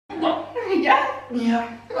Yeah?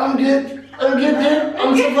 Yeah, I'm good. I'm good, dude.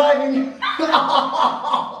 I'm surviving.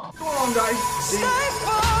 Come on, guys.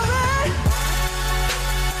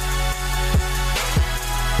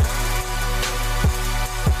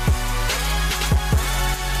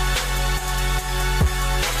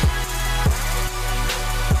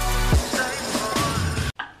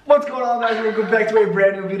 What's going on, guys? Welcome back to a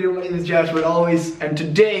brand new video. My name is Jasper, as always, and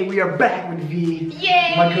today we are back with V,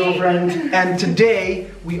 Yay! my girlfriend, and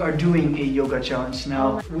today we are doing a yoga challenge.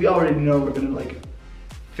 Now, we already know we're gonna like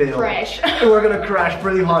fail. Crash. We're gonna crash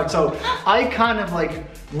pretty hard. So I kind of like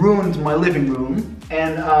ruined my living room,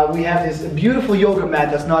 and we have this beautiful yoga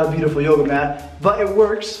mat that's not a beautiful yoga mat, but it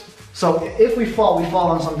works. So if we fall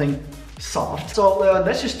on something soft. So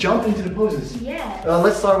let's just jump into the poses. Yes.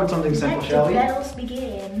 Let's start with something simple, shall we? Let the battles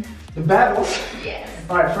begin. The battles? Yes.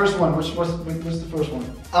 Alright, first one. What's the first one?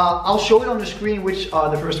 I'll show it on the screen, which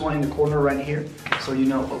the first one in the corner right here, so you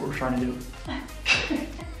know what we're trying to do.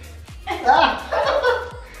 Ah!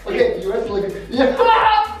 Okay, you have to look at it. Yeah.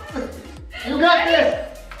 You got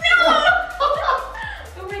this! No!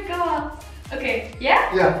 Oh my god. Okay,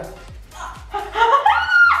 yeah? Yeah.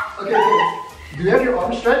 Okay. Do you have your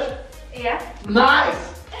arms stretched? Yeah. Nice!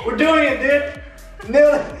 We're doing it, dude!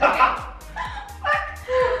 Nailed it!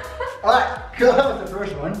 Alright, go on with the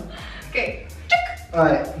first one. Okay.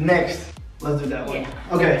 Alright, next. Let's do that one.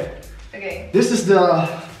 Yeah. Okay. Okay. This is the...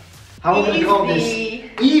 How are we gonna call this?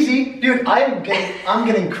 Easy. Easy? Dude, I'm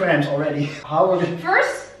getting cramps already. How are we gonna...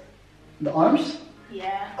 First? The arms?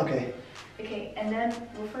 Yeah. Okay. Okay, and then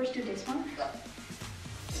we'll first do this one.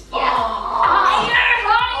 Ah!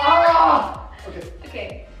 Ah! Okay.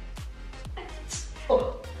 Okay.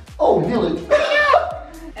 Oh, nailed it.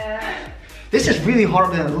 This is really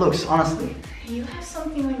harder than it looks, honestly. You have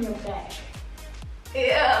something on your back.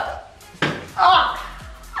 Yeah. Ah!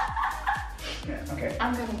 Yeah, okay.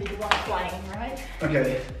 I'm gonna be the one flying, right?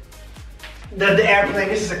 Okay. The airplane,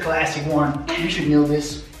 this is a classic one. You should know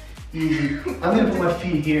this. Easy. I'm gonna put my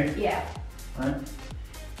feet here. Yeah. Alright.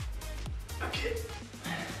 Okay.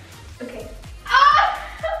 Okay. Ah!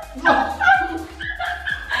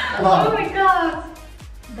 Oh my god.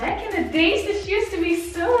 Back in the days, this used to be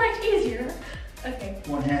so much easier. Okay.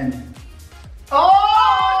 One hand.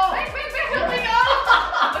 Oh! Wait, oh my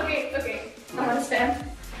god! Okay. I understand.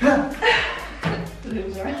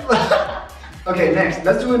 Loser. Okay, next.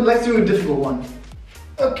 Let's do a difficult one.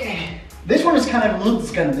 Okay. This one is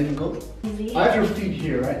looks kind of difficult. Easy. I have your feet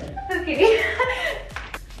here, right? Okay.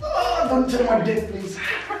 Oh, don't touch my dick, please.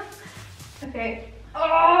 Okay.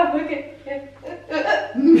 Oh, okay.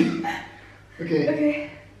 Okay. Okay.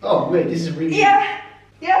 Oh, wait, this is really... Yeah.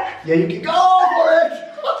 Yeah, you can go for it!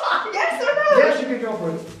 Yes or no? Yes, you can go for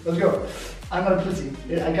it. Let's go. I'm not a pussy.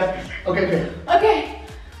 Yeah, I got this. Okay. Okay.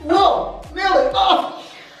 Whoa! Nailed it! Oh!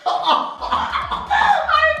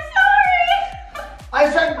 I'm sorry. I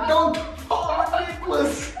said don't fall on my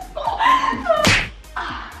necklace.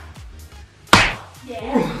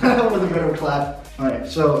 Yeah. That was a better clap. Alright,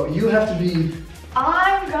 so you have to be...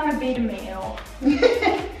 I'm gonna be the male. In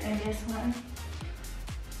this one.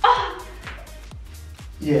 Ah!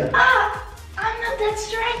 Yeah. Ah! I'm not that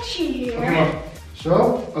stretchy here. Okay, well,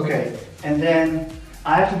 so, okay. And then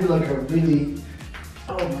I have to be like a really...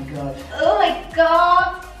 Oh my god. Oh my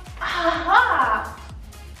god. Aha!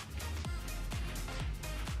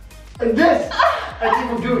 And this! Ah! I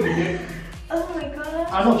think we're doing it, dude. Oh my god.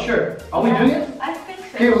 I'm not sure. Are we doing it? I think so.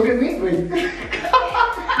 Okay, look at me. Wait.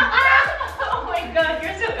 Oh my god,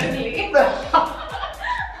 you're so ugly.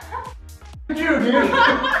 You, dude.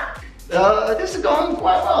 This is going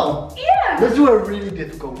quite well. Yeah. Let's do a really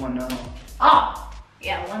difficult one now. Ah!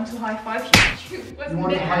 Yeah, 1 2 high five you. You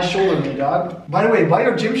want to high shoulder me, dog? By the way, buy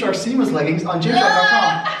your Gymshark seamless leggings on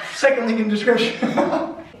gymshark.com. Second link in the description.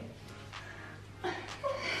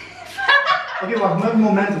 Okay, well, we have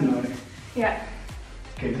momentum now. Yeah.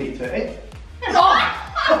 Okay, 3, 2, 1.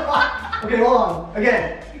 Okay, hold on.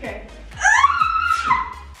 Again. Okay.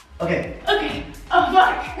 Okay. Okay. Oh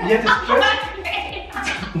fuck. You have to stretch. Okay.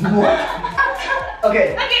 What?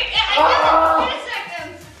 Okay. Okay, I did it. 2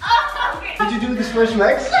 seconds. Oh, okay. Did you do this first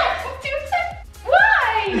legs? 2 seconds.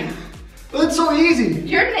 Why? Well, it's so easy.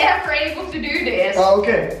 You're never able to do this.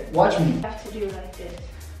 Okay, watch me. You have to do like this.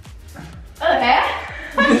 Okay.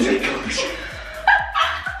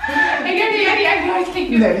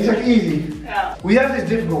 Nee, die is echt easy. Yeah. We have this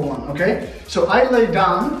difficult one, okay? So I lay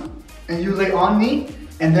down and you lay on me,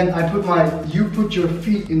 and then you put your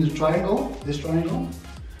feet in the triangle, this triangle,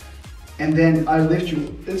 and then I lift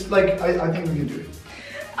you. It's like, I think we can do it.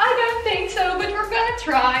 I don't think so, but we're gonna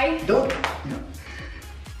try. Don't,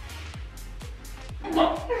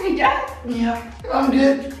 Yeah. yeah, I'm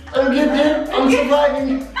good. I'm getting it. I'm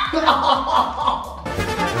surviving.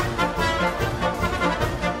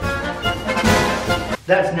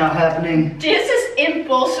 That's not happening. This is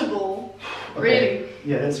impossible. Okay. Really.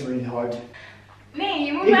 Ja, dat is really hard. Nee,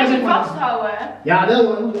 je moet mij niet vasthouden. Ja,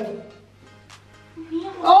 dat moet ik.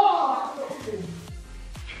 Oh!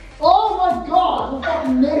 Oh my god! I'm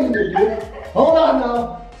fucking nailed it, dude. Hold on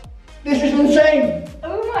now. This is insane.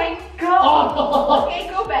 Oh my god. Oh. Okay,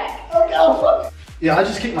 go back. Okay, oh fuck. Yeah, I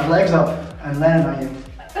just kicked my legs up and landed on you.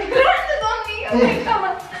 Landed on me. Okay, come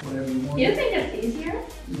on. Whatever you want. You think that's easier?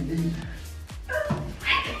 Indeed.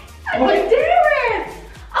 I can do it.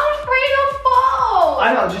 I'm afraid I'll fall.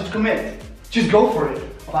 I know, just commit. Just go for it.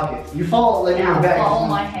 Fuck it. You fall like in your back. Fall on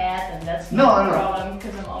my head, and that's No, no no. problem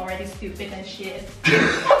because I'm already stupid and shit.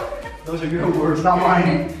 Those are your words, not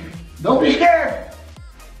mine. Don't be scared.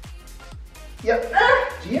 Yep.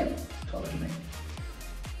 See ya? Taller than me.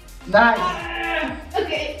 Nice.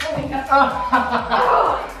 Okay. Oh my god.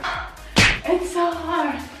 Oh, it's so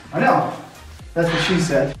hard. I know. That's what she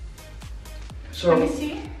said. So Let me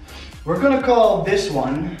see. we're gonna call this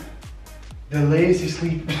one the lazy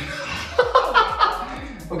sleep.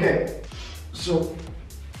 Okay. So.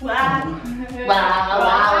 Wow. Wow,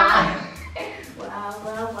 wow, Wow.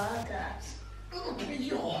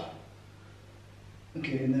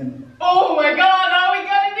 Okay, and then. Oh my god, now we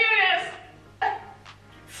gotta do this!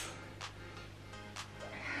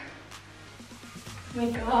 Oh my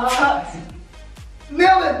god.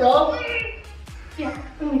 Nailed it, dog! Yeah,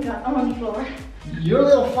 oh my god, I'm on the floor. You're a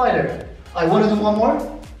little fighter. I want to do one more.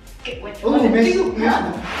 Okay, what you Oh, wanna miss. do?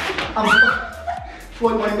 I'm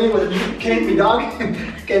Floyd Money Mayweather. You can't be dog.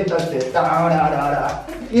 Can't touch this. Da da da da.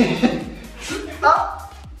 Yeah. Ah.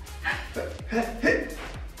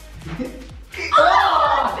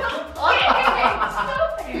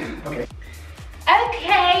 Okay.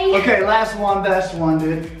 Okay. Okay, last one, best one,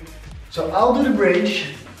 dude. So I'll do the bridge.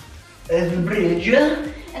 And the bridge.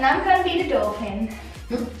 And I'm gonna be the dolphin.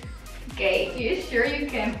 Okay, you sure you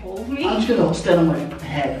can hold me? I'm just gonna stand on my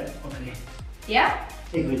head. Okay. Yeah?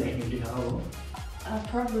 Ik weet echt niet hoe die gaat houden.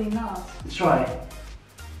 Probably not. Let's try.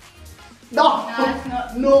 No! No, it's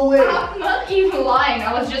not. No way! I'm not even lying,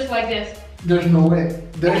 I was just like this. There's no way.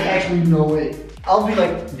 There's actually no way. I'll be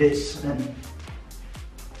like this and.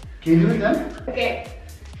 Can you do it then? Okay.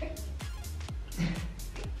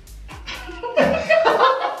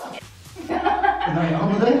 En dan je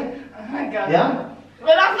handen erin. Oh my god. Ja?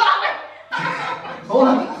 But I'm falling! Hold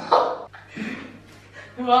on.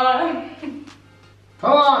 One.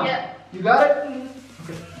 Come on. Yeah. You got it?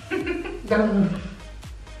 Okay. Done.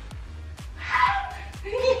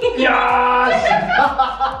 Yes!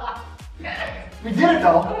 We did it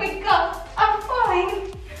though. Oh my god, I'm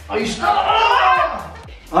falling. Are you stuck?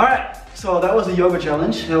 Alright, so that was the yoga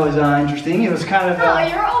challenge. That was interesting. It was kind of. Oh,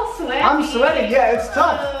 you're all sweaty. I'm sweating, yeah, it's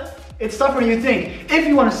tough. It's tougher than you think. If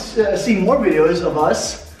you want to see more videos of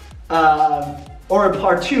us, or a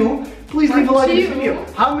part 2, please leave a like on this video.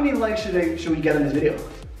 How many likes should we get on this video?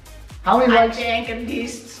 How many likes? I think at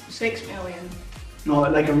least 6 million. No,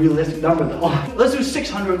 like a realistic number though. Let's do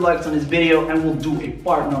 600 likes on this video and we'll do a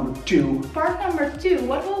part number 2. Part number 2,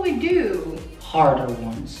 what will we do? Harder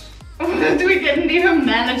ones. We didn't even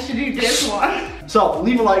manage to do this one. So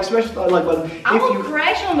leave a like, smash the like button. I will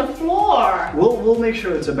crash on the floor. We'll make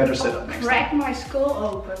sure it's a better setup next time. Crack my skull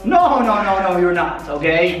open. No, you're not,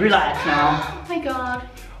 okay? Relax now. Oh my god.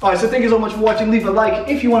 Alright, so thank you so much for watching. Leave a like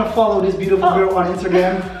if you want to follow this beautiful girl on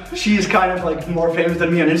Instagram. She is kind of like more famous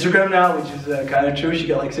than me on Instagram now, which is kind of true. She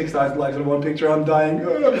got like 6,000 likes on one picture. I'm dying.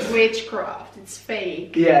 Witchcraft, it's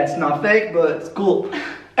fake. Yeah, it's not fake, but it's cool.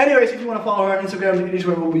 Anyways, if you want to follow her on Instagram, the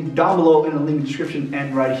Instagram will be down below in the link description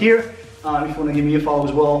and right here. If you want to give me a follow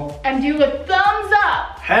as well. And do a thumbs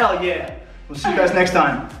up. Hell yeah. We'll see you guys next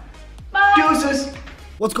time. Bye. Deuces.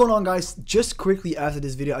 What's going on, guys? Just quickly after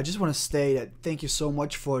this video, I just want to say that thank you so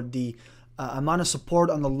much for the amount of support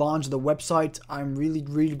on the launch of the website. I'm really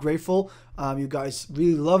grateful. You guys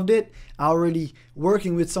really loved it. I'm already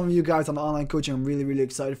working with some of you guys on online coaching. I'm really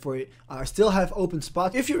excited for it. I still have open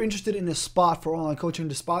spots. If you're interested in a spot for online coaching,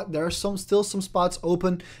 there are still some spots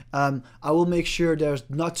open. I will make sure there's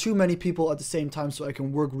not too many people at the same time so I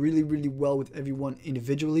can work really well with everyone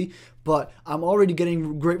individually. But I'm already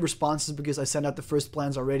getting great responses because I sent out the first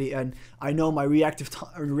plans already, and I know my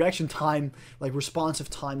reaction time, like responsive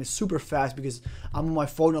time, is super fast because I'm on my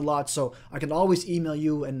phone a lot, so I can always email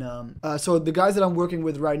you. And so the guys that I'm working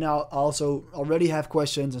with right now also already have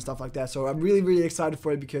questions and stuff like that. So I'm really excited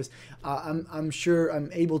for it because I'm sure I'm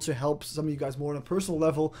able to help some of you guys more on a personal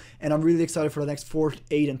level, and I'm really excited for the next 4,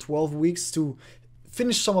 8, and 12 weeks to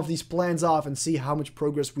finish some of these plans off and see how much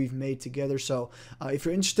progress we've made together. So if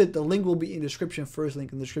you're interested, the link will be in the description, first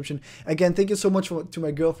link in the description. Again, thank you so much to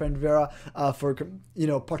my girlfriend Vera for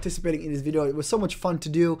participating in this video. It was so much fun to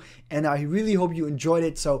do, and I really hope you enjoyed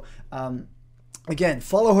it. So again,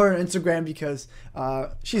 follow her on Instagram because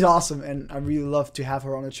she's awesome, and I really love to have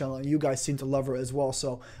her on the channel, and you guys seem to love her as well.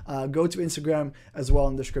 So go to Instagram as well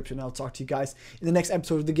in the description. I'll talk to you guys in the next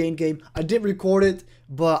episode of the game. I did record it,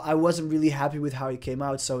 but I wasn't really happy with how it came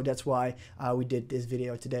out, so that's why we did this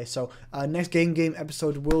video today. So next game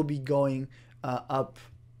episode will be going up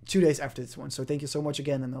 2 days after this one. So thank you so much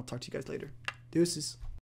again, and I'll talk to you guys later. Deuces.